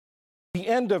The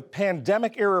end of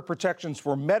pandemic-era protections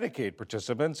for Medicaid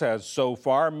participants has so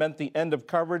far meant the end of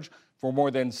coverage for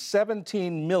more than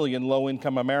 17 million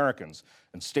low-income Americans.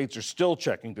 And states are still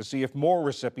checking to see if more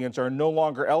recipients are no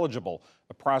longer eligible,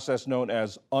 a process known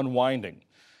as unwinding.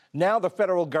 Now the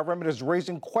federal government is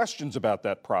raising questions about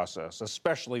that process,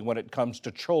 especially when it comes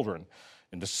to children.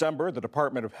 In December, the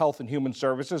Department of Health and Human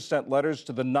Services sent letters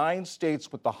to the 9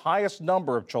 states with the highest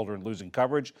number of children losing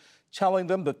coverage, telling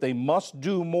them that they must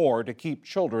do more to keep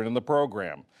children in the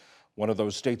program. One of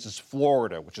those states is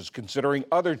Florida, which is considering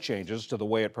other changes to the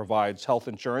way it provides health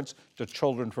insurance to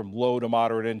children from low to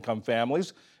moderate income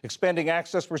families, expanding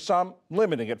access for some,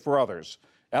 limiting it for others.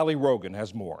 Ali Rogan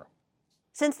has more.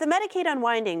 Since the Medicaid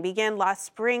unwinding began last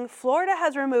spring, Florida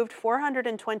has removed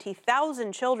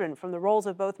 420,000 children from the rolls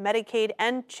of both Medicaid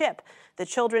and CHIP, the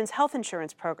Children's Health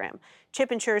Insurance Program.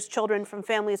 CHIP insures children from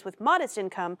families with modest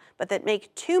income, but that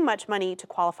make too much money to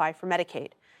qualify for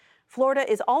Medicaid.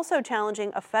 Florida is also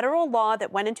challenging a federal law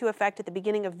that went into effect at the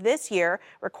beginning of this year,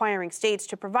 requiring states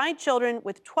to provide children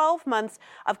with 12 months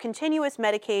of continuous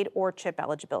Medicaid or CHIP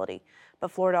eligibility. But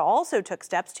Florida also took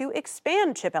steps to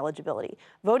expand CHIP eligibility,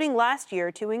 voting last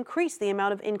year to increase the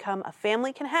amount of income a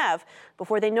family can have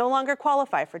before they no longer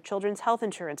qualify for children's health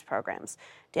insurance programs.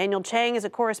 Daniel Chang is a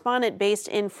correspondent based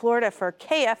in Florida for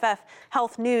KFF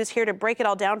Health News, here to break it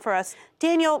all down for us.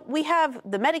 Daniel, we have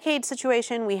the Medicaid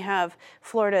situation, we have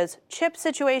Florida's CHIP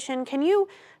situation. Can you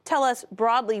tell us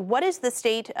broadly, what is the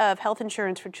state of health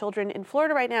insurance for children in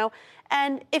Florida right now?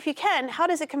 And if you can, how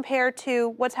does it compare to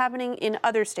what's happening in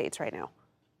other states right now?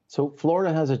 So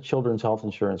Florida has a children's health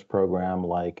insurance program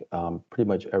like pretty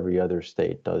much every other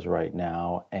state does right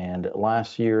now. And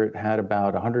last year it had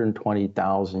about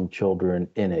 120,000 children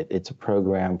in it. It's a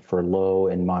program for low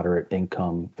and moderate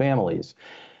income families.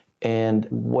 And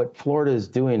what Florida is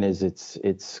doing is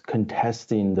it's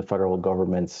contesting the federal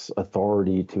government's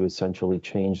authority to essentially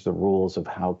change the rules of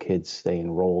how kids stay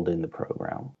enrolled in the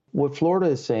program. What Florida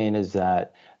is saying is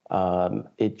that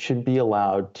it should be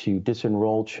allowed to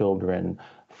disenroll children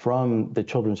from the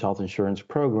Children's Health Insurance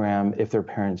Program if their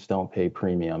parents don't pay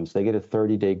premiums. They get a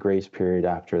 30-day grace period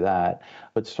after that.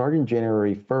 But starting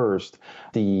January 1st,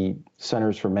 the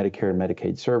Centers for Medicare and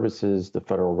Medicaid Services, the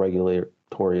federal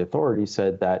regulatory authority,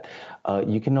 said that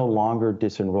you can no longer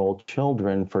disenroll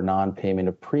children for non-payment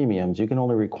of premiums. You can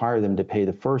only require them to pay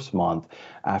the first month.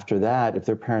 After that, if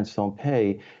their parents don't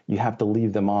pay, you have to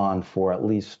leave them on for at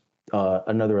least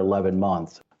another 11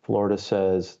 months. Florida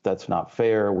says that's not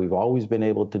fair. We've always been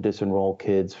able to disenroll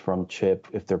kids from CHIP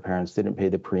if their parents didn't pay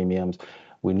the premiums.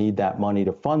 We need that money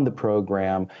to fund the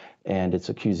program, and it's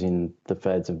accusing the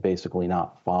feds of basically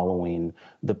not following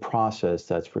the process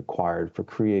that's required for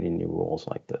creating new rules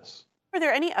like this. Are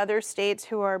there any other states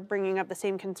who are bringing up the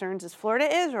same concerns as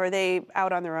Florida is, or are they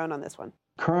out on their own on this one?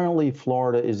 Currently,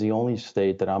 Florida is the only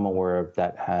state that I'm aware of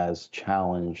that has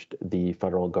challenged the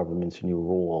federal government's new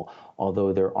rule,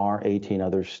 although there are 18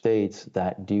 other states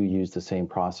that do use the same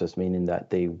process, meaning that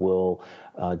they will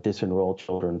disenroll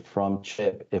children from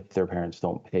CHIP if their parents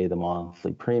don't pay the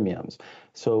monthly premiums.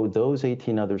 So those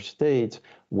 18 other states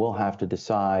will have to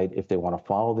decide if they want to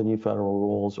follow the new federal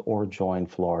rules or join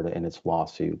Florida in its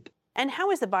lawsuit. And how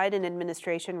is the Biden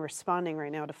administration responding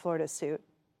right now to Florida's suit?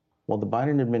 Well, the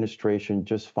Biden administration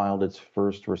just filed its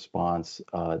first response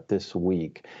this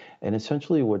week. And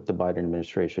essentially what the Biden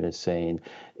administration is saying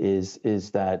is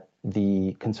that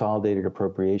the Consolidated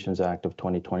Appropriations Act of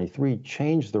 2023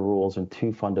 changed the rules in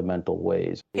 2 fundamental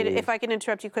ways. If I can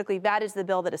interrupt you quickly, that is the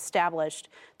bill that established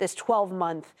this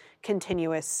 12-month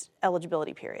continuous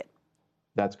eligibility period.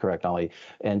 That's correct, Ali.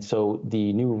 And so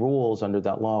the new rules under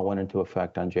that law went into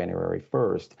effect on January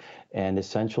 1st. And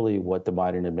essentially what the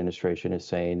Biden administration is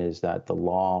saying is that the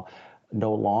law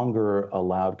no longer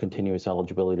allowed continuous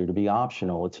eligibility to be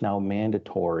optional. It's now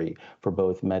mandatory for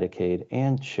both Medicaid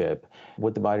and CHIP.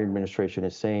 What the Biden administration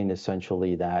is saying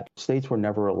essentially that states were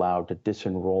never allowed to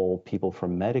disenroll people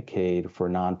from Medicaid for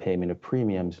non-payment of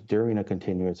premiums during a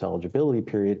continuous eligibility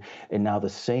period, and now the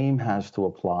same has to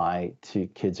apply to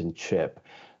kids in CHIP.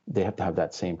 They have to have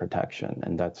that same protection,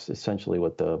 and that's essentially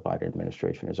what the Biden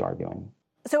administration is arguing.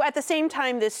 So at the same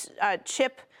time this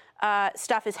CHIP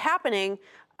stuff is happening,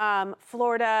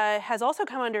 Florida has also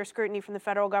come under scrutiny from the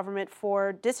federal government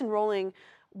for disenrolling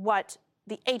what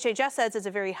the HHS says is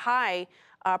a very high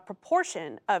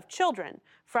proportion of children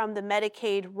from the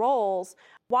Medicaid rolls.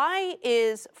 Why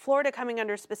is Florida coming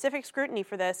under specific scrutiny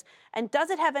for this? And does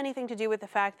it have anything to do with the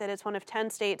fact that it's one of 10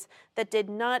 states that did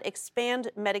not expand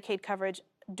Medicaid coverage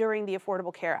during the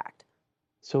Affordable Care Act?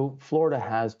 So Florida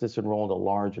has disenrolled a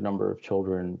large number of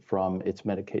children from its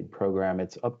Medicaid program.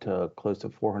 It's up to close to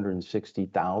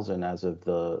 460,000 as of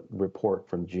the report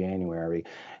from January.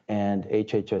 And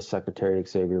HHS Secretary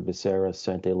Xavier Becerra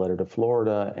sent a letter to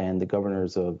Florida and the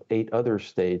governors of 8 other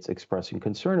states expressing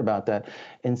concern about that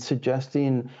and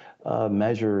suggesting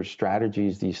measures,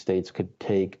 strategies these states could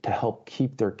take to help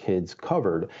keep their kids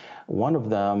covered. One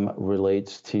of them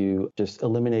relates to just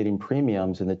eliminating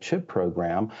premiums in the CHIP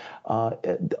program.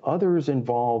 Others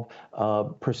involve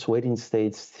persuading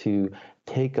states to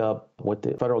take up what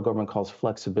the federal government calls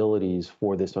flexibilities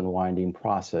for this unwinding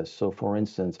process. So, for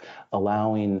instance,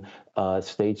 allowing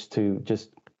states to just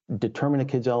determine a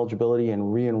kid's eligibility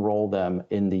and re-enroll them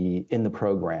in the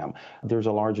program. There's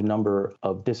a large number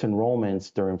of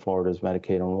disenrollments during Florida's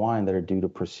Medicaid Unwind that are due to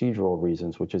procedural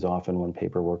reasons, which is often when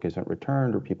paperwork isn't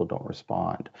returned or people don't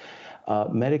respond.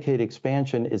 Medicaid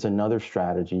expansion is another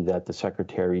strategy that the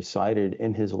Secretary cited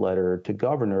in his letter to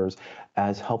governors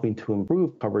as helping to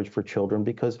improve coverage for children,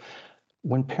 because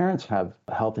when parents have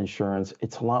health insurance,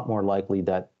 it's a lot more likely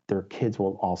that their kids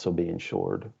will also be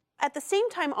insured. At the same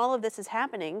time all of this is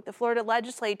happening, the Florida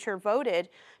legislature voted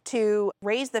to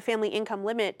raise the family income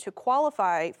limit to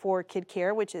qualify for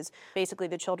KidCare, which is basically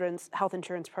the children's health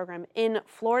insurance program in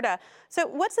Florida. So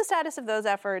what's the status of those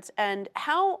efforts, and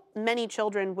how many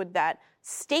children would that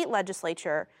state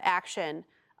legislature action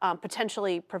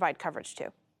potentially provide coverage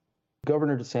to?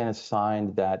 Governor DeSantis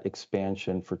signed that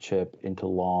expansion for CHIP into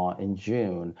law in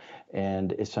June,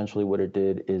 and essentially what it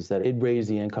did is that it raised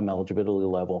the income eligibility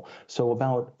level. So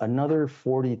about another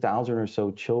 40,000 or so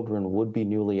children would be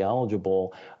newly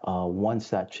eligible once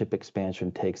that CHIP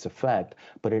expansion takes effect,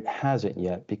 but it hasn't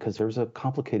yet because there's a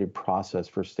complicated process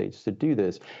for states to do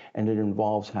this, and it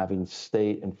involves having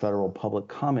state and federal public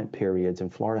comment periods,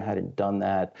 and Florida hadn't done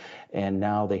that, and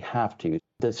now they have to.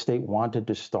 The state wanted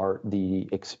to start the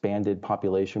expanded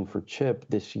population for CHIP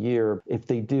this year. If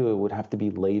they do, it would have to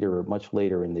be later, much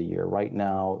later in the year. Right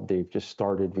now, they've just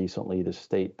started recently the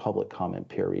state public comment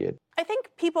period. I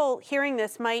think people hearing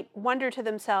this might wonder to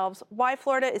themselves why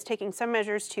Florida is taking some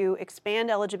measures to expand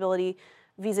eligibility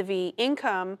vis-a-vis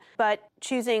income, but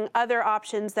choosing other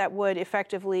options that would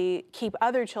effectively keep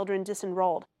other children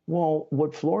disenrolled. Well,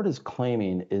 what Florida's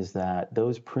claiming is that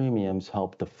those premiums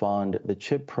help to fund the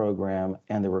CHIP program,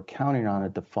 and they were counting on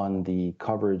it to fund the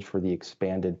coverage for the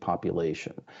expanded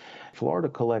population. Florida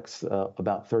collects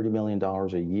about $30 million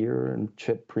a year in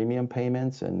CHIP premium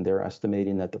payments, and they're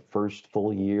estimating that the first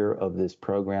full year of this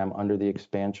program under the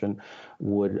expansion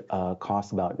would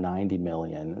cost about $90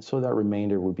 million. So that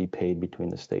remainder would be paid between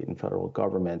the state and federal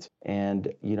governments.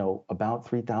 And, about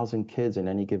 3,000 kids in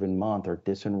any given month are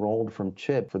disenrolled from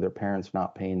CHIP for their parents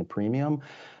not paying the premium.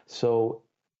 So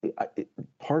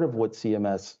part of what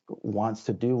CMS wants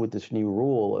to do with this new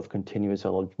rule of continuous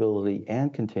eligibility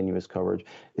and continuous coverage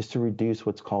is to reduce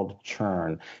what's called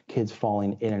churn, kids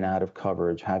falling in and out of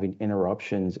coverage, having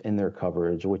interruptions in their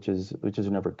coverage, which is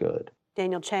never good.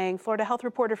 Daniel Chang, Florida health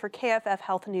reporter for KFF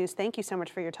Health News. Thank you so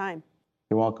much for your time.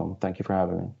 You're welcome. Thank you for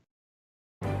having me.